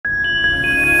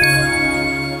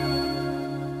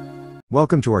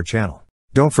Welcome to our channel.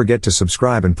 Don't forget to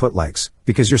subscribe and put likes,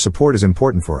 because your support is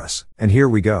important for us. And here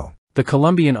we go. The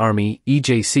Colombian Army,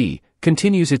 EJC,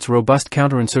 continues its robust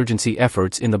counterinsurgency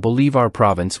efforts in the Bolívar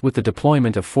province with the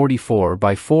deployment of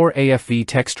 44x4 AFV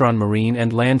Textron marine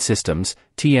and land systems,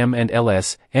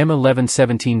 TM&LS,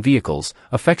 M1117 vehicles,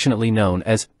 affectionately known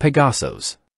as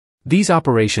Pegasos. These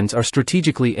operations are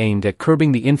strategically aimed at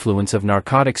curbing the influence of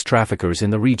narcotics traffickers in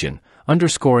the region,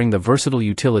 underscoring the versatile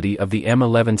utility of the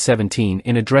M1117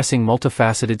 in addressing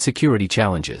multifaceted security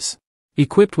challenges.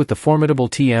 Equipped with the formidable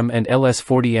TM&LS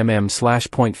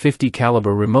 40mm/.50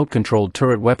 caliber remote-controlled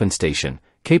turret weapon station,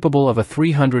 capable of a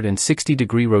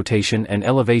 360-degree rotation and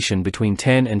elevation between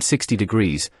 10 and 60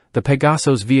 degrees, the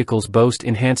Pegasos vehicles boast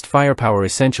enhanced firepower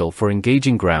essential for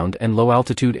engaging ground and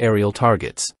low-altitude aerial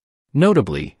targets.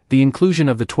 Notably, the inclusion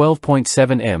of the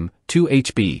 12.7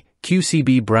 m2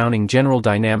 QCB Browning General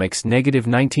Dynamics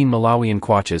 -19 Malawian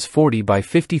Quachas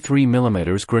 40x53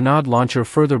 mm grenade launcher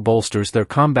further bolsters their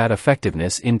combat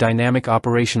effectiveness in dynamic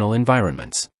operational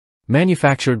environments.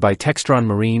 Manufactured by Textron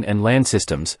Marine and Land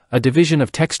Systems, a division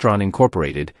of Textron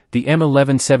Incorporated, the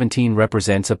M1117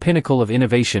 represents a pinnacle of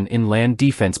innovation in land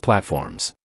defense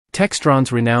platforms.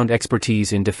 Textron's renowned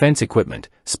expertise in defense equipment,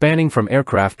 spanning from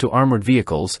aircraft to armored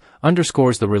vehicles,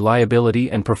 underscores the reliability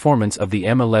and performance of the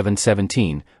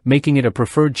M1117, making it a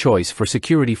preferred choice for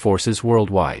security forces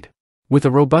worldwide. With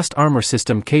a robust armor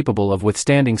system capable of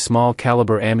withstanding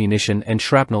small-caliber ammunition and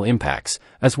shrapnel impacts,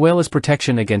 as well as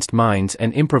protection against mines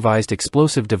and improvised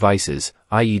explosive devices,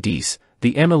 IEDs,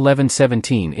 the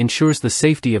M1117 ensures the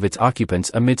safety of its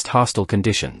occupants amidst hostile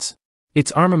conditions.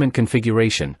 Its armament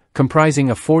configuration, comprising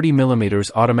a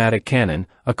 40mm automatic cannon,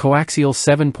 a coaxial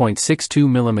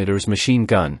 7.62mm machine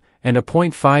gun, and a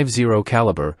 .50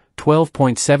 caliber,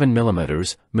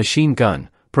 12.7mm, machine gun,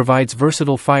 provides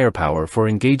versatile firepower for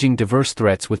engaging diverse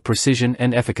threats with precision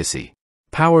and efficacy.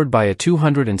 Powered by a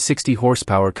 260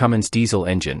 horsepower Cummins diesel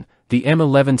engine, the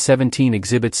M1117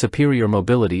 exhibits superior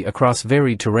mobility across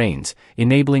varied terrains,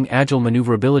 enabling agile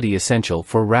maneuverability essential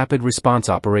for rapid response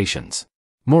operations.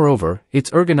 Moreover, its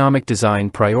ergonomic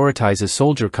design prioritizes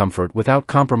soldier comfort without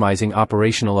compromising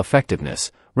operational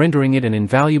effectiveness, rendering it an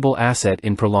invaluable asset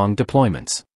in prolonged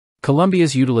deployments.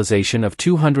 Colombia's utilization of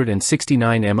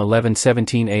 269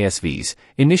 M1117 ASVs,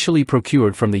 initially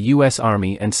procured from the US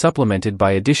Army and supplemented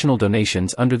by additional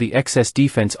donations under the Excess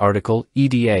Defense Article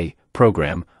 (EDA)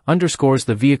 program, underscores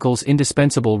the vehicle's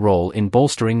indispensable role in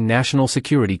bolstering national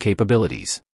security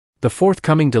capabilities. The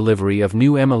forthcoming delivery of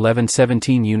new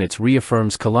M1117 units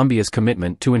reaffirms Colombia's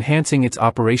commitment to enhancing its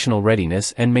operational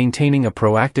readiness and maintaining a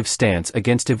proactive stance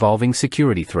against evolving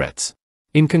security threats.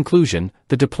 In conclusion,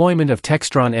 the deployment of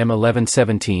Textron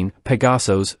M1117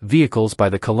 Pegasos vehicles by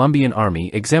the Colombian Army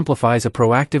exemplifies a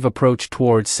proactive approach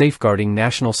towards safeguarding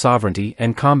national sovereignty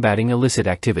and combating illicit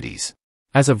activities.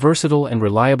 As a versatile and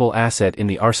reliable asset in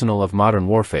the arsenal of modern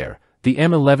warfare, the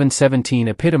M1117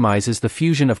 epitomizes the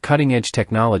fusion of cutting-edge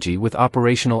technology with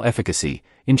operational efficacy,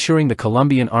 ensuring the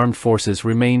Colombian armed forces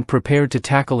remain prepared to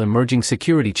tackle emerging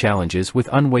security challenges with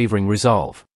unwavering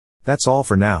resolve. That's all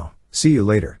for now. See you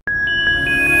later.